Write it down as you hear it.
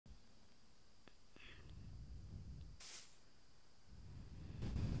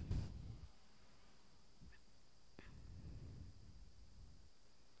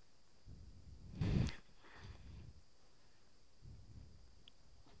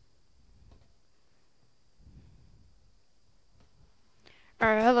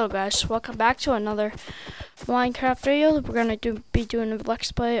Alright, hello guys, welcome back to another Minecraft video. We're gonna be doing a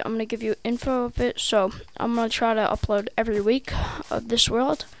Let's Play. I'm gonna give you info of it, so I'm gonna try to upload every week of this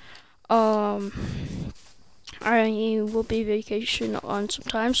world. I will be vacation on some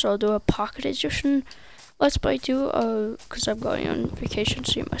time, so I'll do a pocket edition Let's Play too, because I'm going on vacation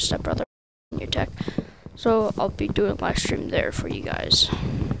to see my stepbrother in your tech. So I'll be doing a live stream there for you guys.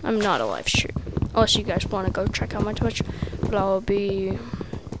 I'm not a live stream, unless you guys want to go check out my Twitch, but I'll be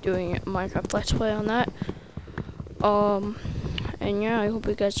doing a Minecraft Let's Play on that. And yeah, I hope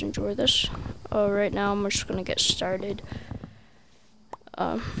you guys enjoy this. Right now I'm just gonna get started.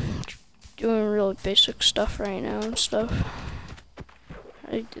 Doing really basic stuff right now and stuff.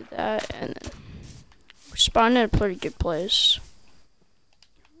 I did that, and then we spawned in a pretty good place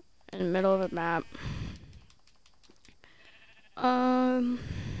in the middle of a map.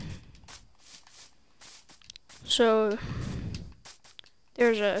 So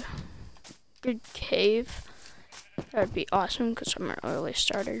there's a good cave. That'd be awesome because I'm an early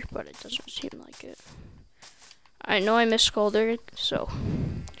starter, but it doesn't seem like it. I know I missed Skulder, so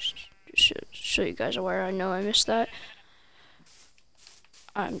just so you guys are aware, I know I missed that.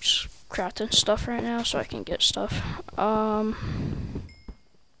 I'm just crafting stuff right now so I can get stuff.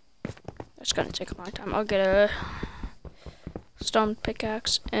 It's gonna take a long time. I'll get a stone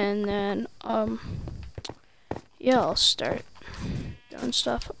pickaxe and then yeah, I'll start doing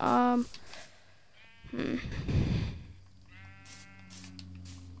stuff.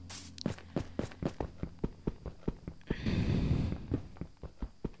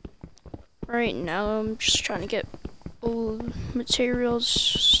 Right now I'm just trying to get old materials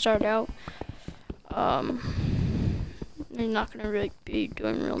start out. I'm not gonna really be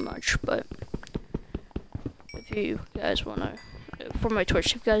doing real much, but if you guys wanna, for my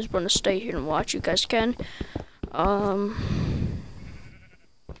Twitch, if you guys wanna stay here and watch, you guys can. Alright,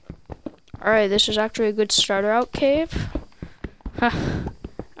 this is actually a good starter out cave.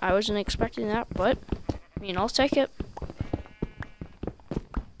 I wasn't expecting that, but I mean, I'll take it.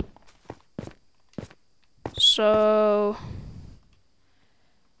 So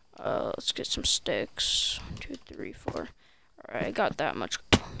let's get some sticks. 2, 3, 4. Alright, I got that much.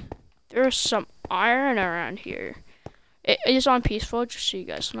 There's some iron around here. It is on peaceful, just so you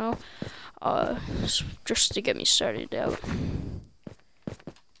guys know. Just to get me started out.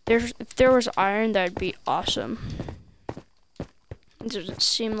 If there was iron, that'd be awesome. It doesn't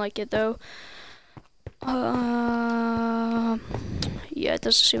seem like it though. Yeah, it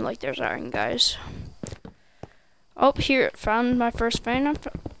doesn't seem like there's iron, guys. Oh, here, found my first vein of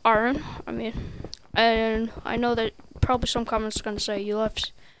iron. And I know that probably some comments are gonna say you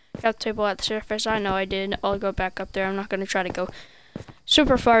left the table at the surface. I know I did. I'll go back up there. I'm not gonna try to go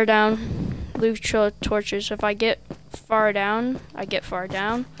super far down. Leave torches. If I get far down, I get far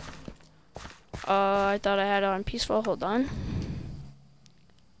down. I thought I had it on peaceful. Hold on.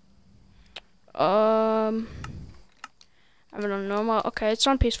 I have it on normal. Okay, it's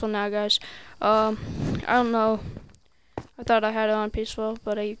on peaceful now, guys. I don't know. I thought I had it on peaceful,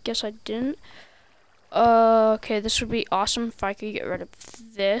 but I guess I didn't. Okay, this would be awesome if I could get rid of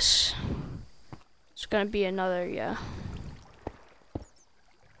this. It's gonna be another, yeah.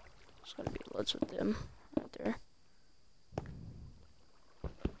 It's gonna be loads of them right there.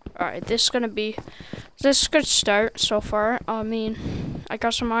 Alright, this is a good start so far. I mean, I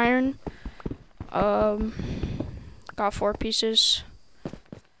got some iron. Got 4 pieces.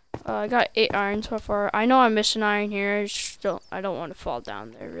 I got 8 iron so far. I know I'm missing iron here. I don't want to fall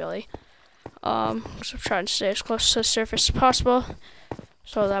down there really. So I'm trying to stay as close to the surface as possible,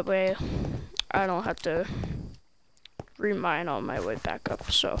 so that way I don't have to remine on my way back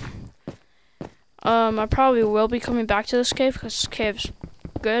up. So I probably will be coming back to this cave because this cave's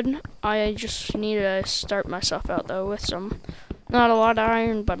good. I just need to start myself out though with not a lot of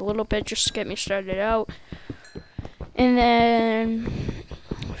iron, but a little bit just to get me started out. And then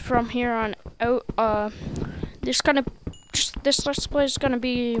from here on out, this Let's Play is gonna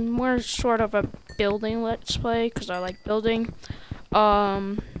be more sort of a building Let's Play because I like building.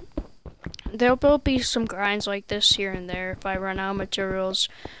 There will be some grinds like this here and there. If I run out of materials,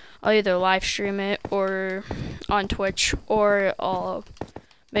 I'll either live stream it or on Twitch, or I'll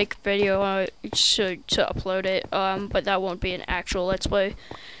make a video to upload it. But that won't be an actual Let's Play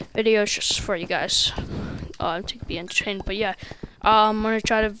video. It's just for you guys to be entertained. But yeah, I'm gonna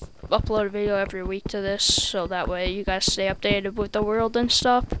try to upload a video every week to this, so that way you guys stay updated with the world and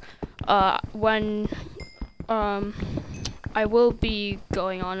stuff. When I will be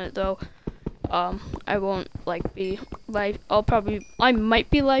going on it though. I won't be live. I might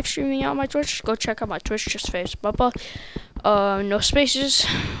be live streaming on my Twitch. Go check out my Twitch, just face Bubba. No spaces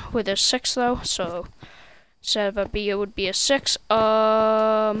with a 6 though, so instead of a B it would be a 6.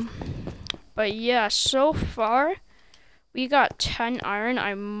 But yeah, so far we got 10 iron.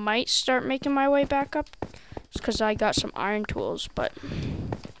 I might start making my way back up just because I got some iron tools, but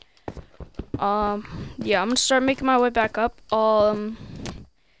yeah, I'm gonna start making my way back up. Oh,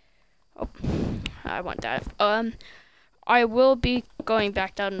 I want that. I will be going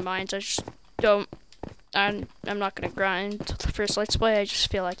back down in mines. I just don't. I'm not gonna grind the first let's play. I just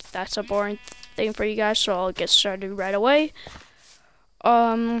feel like that's a boring thing for you guys, so I'll get started right away.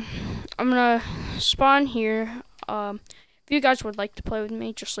 I'm gonna spawn here. If you guys would like to play with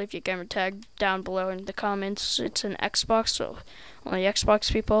me, just leave your gamer tag down below in the comments. It's an Xbox, so only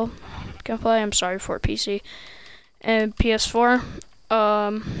Xbox people can play. I'm sorry for PC and PS4.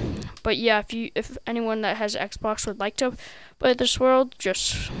 But yeah, if anyone that has Xbox would like to play this world,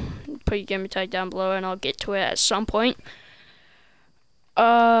 just put your gamer tag down below and I'll get to it at some point.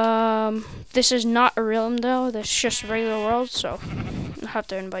 This is not a realm though, this is just a regular world, so I'll have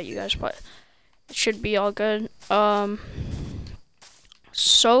to invite you guys, but it should be all good.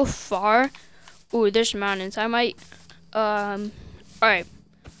 So far, ooh, there's mountains. I might, alright.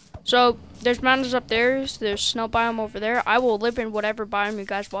 So, there's mountains up there, there's snow biome over there. I will live in whatever biome you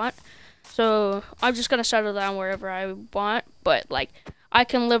guys want. So, I'm just gonna settle down wherever I want, but, like, I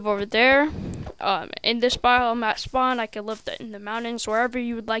can live over there. In this biome at spawn, I can live in the mountains, wherever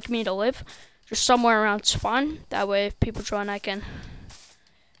you would like me to live. Just somewhere around spawn. That way, if people join, I can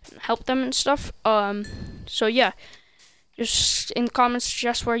help them and stuff. So, yeah. Just in the comments,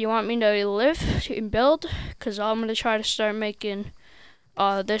 suggest where you want me to live and build, because I'm going to try to start making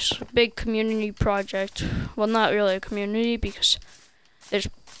this big community project. Well, not really a community, because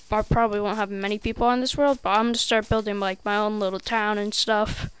I probably won't have many people on this world, but I'm going to start building like my own little town and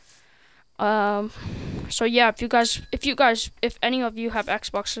stuff. So yeah, if any of you have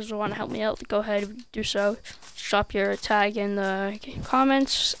Xboxes or want to help me out, go ahead and do so. Drop your tag in the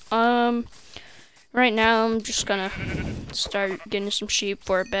comments. Right now, I'm just gonna start getting some sheep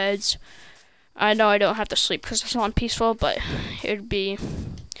for beds. I know I don't have to sleep because it's on peaceful, but it'd be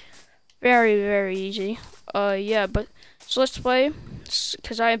very, very easy. Yeah, but so let's play.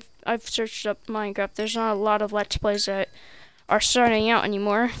 Because I've searched up Minecraft. There's not a lot of Let's Plays that are starting out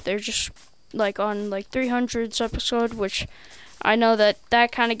anymore. They're just like on like 300s episode, which I know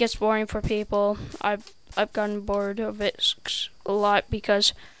that kind of gets boring for people. I've gotten bored of it a lot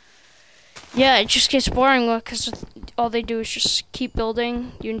because. Yeah, it just gets boring because all they do is just keep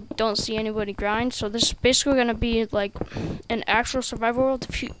building. You don't see anybody grind. So this is basically gonna be like an actual survival world.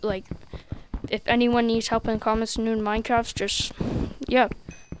 If anyone needs help in comments new in Minecraft, just yeah,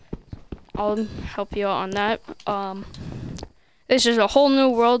 I'll help you out on that. This is a whole new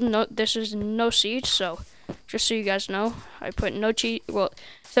world. This is no siege. So just so you guys know, I put no cheat. Well,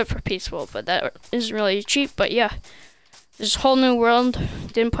 except for peaceful, but that isn't really cheap. But yeah. This whole new world,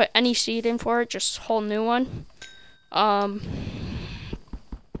 didn't put any seed in for it, just a whole new one.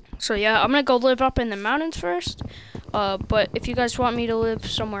 So yeah, I'm gonna go live up in the mountains first. But if you guys want me to live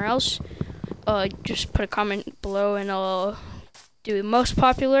somewhere else, just put a comment below and I'll do most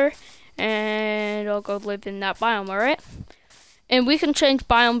popular and I'll go live in that biome, alright? And we can change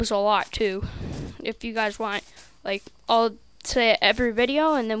biomes a lot too, if you guys want. Like, I'll say it every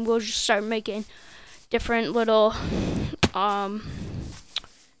video and then we'll just start making different little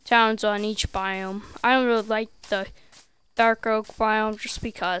towns on each biome. I don't really like the dark oak biome just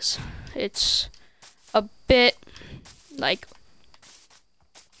because it's a bit like,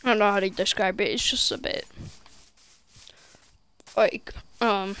 I don't know how to describe it. It's just a bit like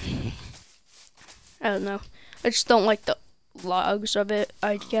I don't know. I just don't like the logs of it,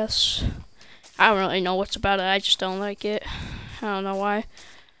 I guess. I don't really know what's about it. I just don't like it. I don't know why.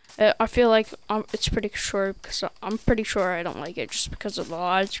 I feel like it's pretty sure because I'm pretty sure I don't like it just because of the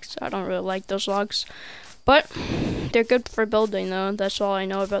logs. Cause I don't really like those logs, but they're good for building though. That's all I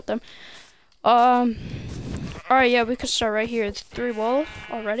know about them. Alright, yeah, we could start right here. It's 3 wall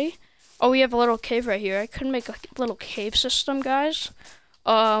already. Oh, we have a little cave right here. I could make a little cave system, guys.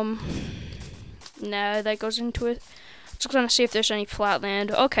 Nah, that goes into it. Just gonna see if there's any flat land.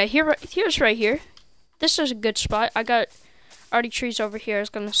 Okay, here's right here. This is a good spot. I got already trees over here. I was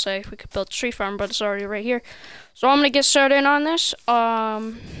gonna say if we could build a tree farm, but it's already right here. So I'm gonna get started on this.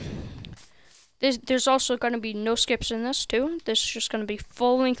 There's also gonna be no skips in this too. This is just gonna be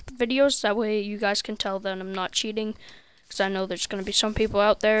full-length videos. That way you guys can tell that I'm not cheating, because I know there's gonna be some people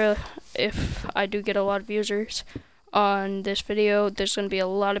out there. If I do get a lot of users on this video, there's gonna be a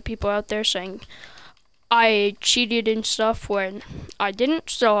lot of people out there saying I cheated and stuff when I didn't.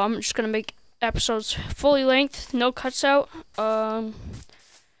 So I'm just gonna make episodes fully length, no cuts out.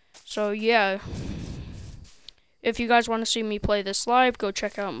 So yeah, if you guys want to see me play this live, go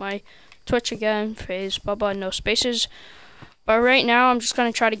check out my Twitch again, FaZe Bubba, no spaces. But right now, I'm just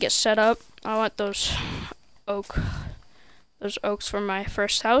gonna try to get set up. I want those oaks for my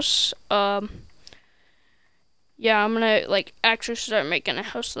first house. Yeah, I'm gonna like actually start making a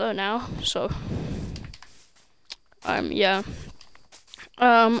house though now. So, yeah.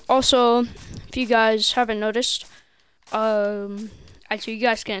 Also, if you guys haven't noticed, actually you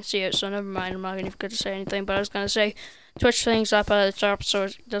guys can't see it, so never mind. I'm not even gonna say anything. But I was gonna say, Twitch things up at the top so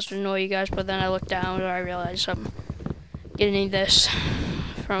it doesn't annoy you guys. But then I looked down and I realized I'm getting this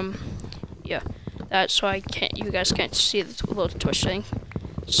from that, so you guys can't see the little Twitch thing.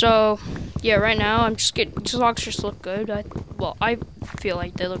 So yeah, right now I'm just getting, these logs just look good. I feel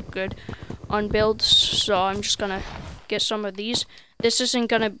like they look good on builds, so I'm just gonna get some of these. This is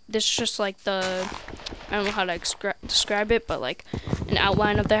just like I don't know how to describe it, but like an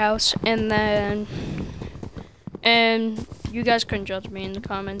outline of the house. And you guys can judge me in the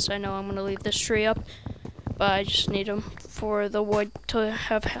comments. I know I'm gonna leave this tree up, but I just need them for the wood to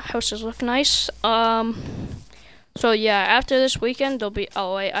have houses look nice. So yeah, after this weekend there'll be,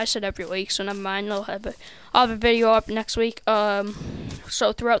 oh wait, I said every week, so never mind. I'll have a video up next week.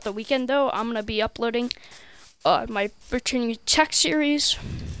 So throughout the weekend though, I'm gonna be uploading my Virginia Tech series,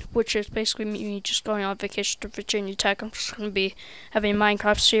 which is basically me just going on vacation to Virginia Tech. I'm just gonna be having a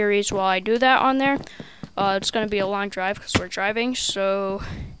Minecraft series while I do that on there. It's gonna be a long drive because we're driving, so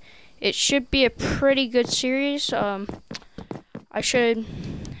it should be a pretty good series. I should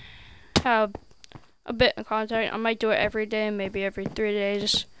have a bit of content. I might do it every day, maybe every 3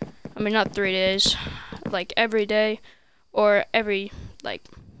 days. I mean, not 3 days, like every day, or every, like,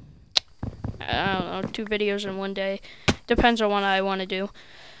 I don't know, 2 videos in 1 day. Depends on what I want to do,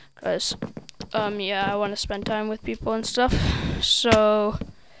 because, yeah, I want to spend time with people and stuff. So,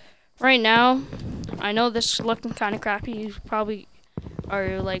 right now, I know this is looking kind of crappy. You probably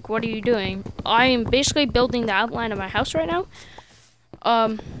are like, what are you doing? I am basically building the outline of my house right now.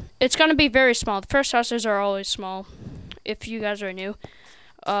 It's gonna be very small. The first houses are always small, if you guys are new.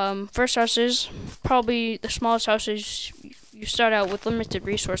 First houses, probably the smallest houses. You start out with limited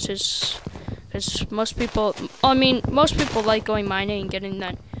resources, because most people like going mining and getting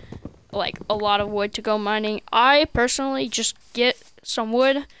that, like, a lot of wood to go mining. I personally just get some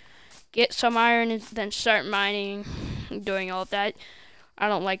wood, get some iron, and then start mining and doing all of that. I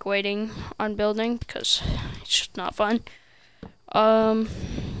don't like waiting on building because it's just not fun.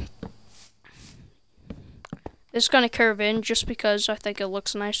 It's gonna curve in just because I think it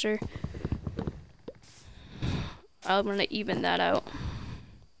looks nicer. I'm gonna even that out.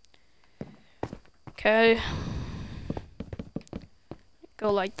 Okay.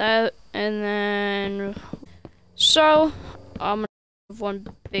 Go like that, and then so I'm gonna have one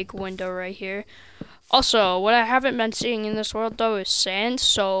big window right here. Also, what I haven't been seeing in this world though is sand,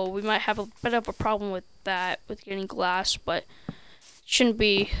 so we might have a bit of a problem with that, with getting glass, but shouldn't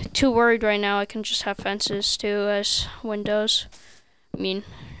be too worried right now. I can just have fences too as windows. I mean,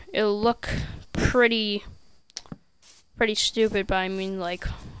 it'll look pretty stupid, but I mean, like,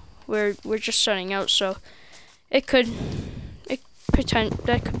 we're just starting out, so that could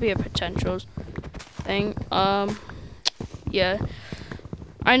be a potential thing. Yeah,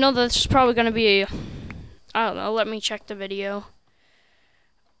 I know that's probably gonna be, I don't know, let me check the video.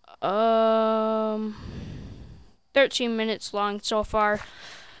 13 minutes long so far.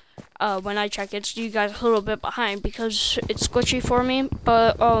 When I check it, so you guys a little bit behind because it's glitchy for me.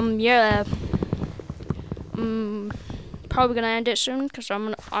 But yeah, probably gonna end it soon because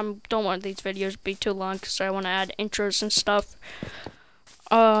don't want these videos to be too long because I want to add intros and stuff.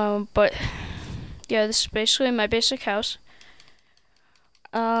 But yeah, this is basically my basic house.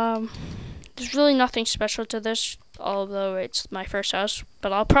 There's really nothing special to this, although it's my first house,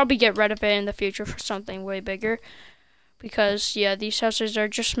 but I'll probably get rid of it in the future for something way bigger, because yeah, these houses are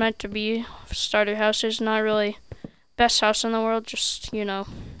just meant to be starter houses, not really best house in the world, just, you know,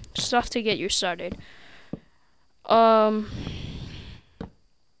 stuff to get you started.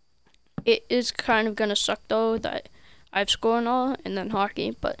 It is kind of gonna suck though that I have school and all, and then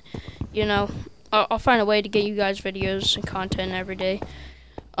hockey, but you know, I'll find a way to get you guys videos and content every day.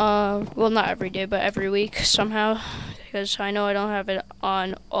 Well, not every day, but every week somehow, because I know I don't have it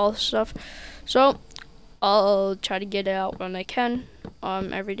on all stuff. So I'll try to get it out when I can.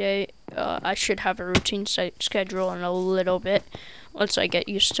 Every day. I should have a routine schedule in a little bit once I get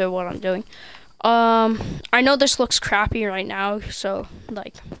used to what I'm doing. I know this looks crappy right now, so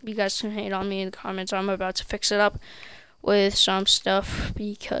like, you guys can hate on me in the comments. I'm about to fix it up with some stuff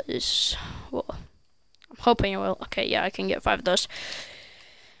because, well, I'm hoping it will. Okay, yeah, I can get 5 of those.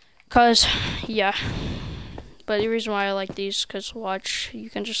 Cause, yeah. But the reason why I like these, cause watch, you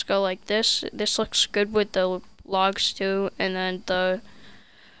can just go like this. This looks good with the logs too, and then the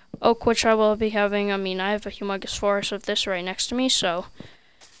oak, which I will be having. I mean, I have a humongous forest of this right next to me, so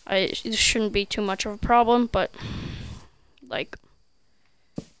it shouldn't be too much of a problem. But like,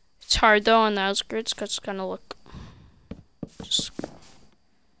 it's hard though on the outskirts, cause it's gonna look just.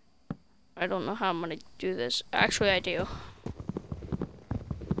 I don't know how I'm gonna do this. Actually, I do.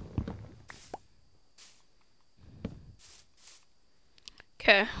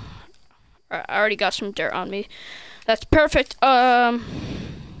 Okay, I already got some dirt on me. That's perfect. Probably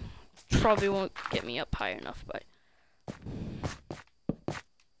won't get me up high enough, but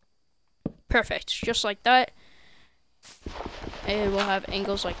perfect. Just like that. And we'll have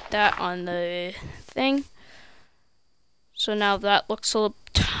angles like that on the thing. So now that looks a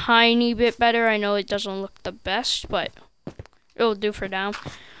tiny bit better. I know it doesn't look the best, but it'll do for now.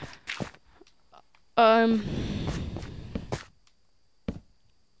 1,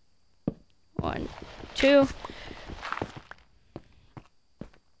 2.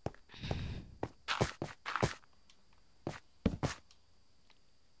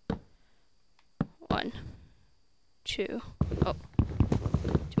 One, 2. Oh,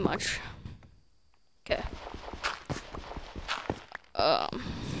 too much. Okay.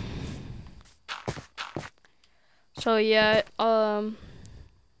 So yeah,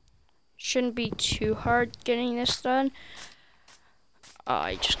 shouldn't be too hard getting this done.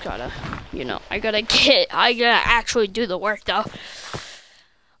 I just gotta, I gotta actually do the work though.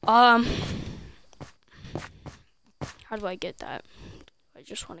 How do I get that? I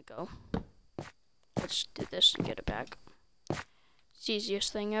just want to go. Let's do this and get it back. It's the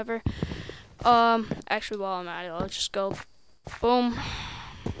easiest thing ever. Actually, while I'm at it, I'll just go, boom.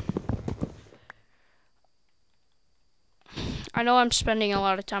 I know I'm spending a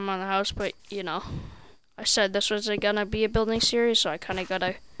lot of time on the house, but, I said this was gonna be a building series, so I kind of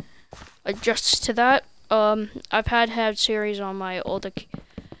gotta adjust to that. I've had series on my older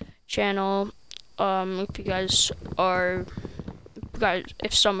channel. If you guys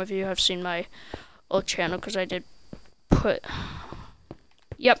if some of you have seen my old channel, because I did put.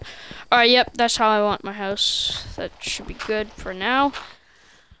 Yep. Alright, yep, that's how I want my house. That should be good for now.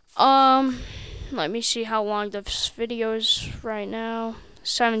 Let me see how long this video is right now.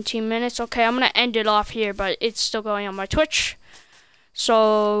 17 minutes. Okay, I'm gonna end it off here, but it's still going on my Twitch.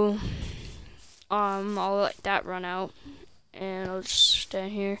 So, I'll let that run out, and I'll just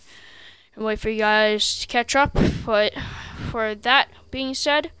stand here and wait for you guys to catch up. But for that being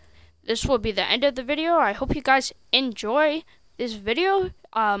said, this will be the end of the video. I hope you guys enjoy this video.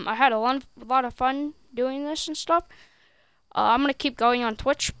 I had a lot of fun doing this and stuff. I'm gonna keep going on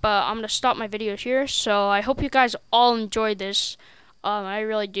Twitch, but I'm gonna stop my video here. So I hope you guys all enjoyed this. I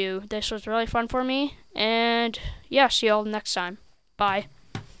really do. This was really fun for me. And yeah, see you all next time. Bye.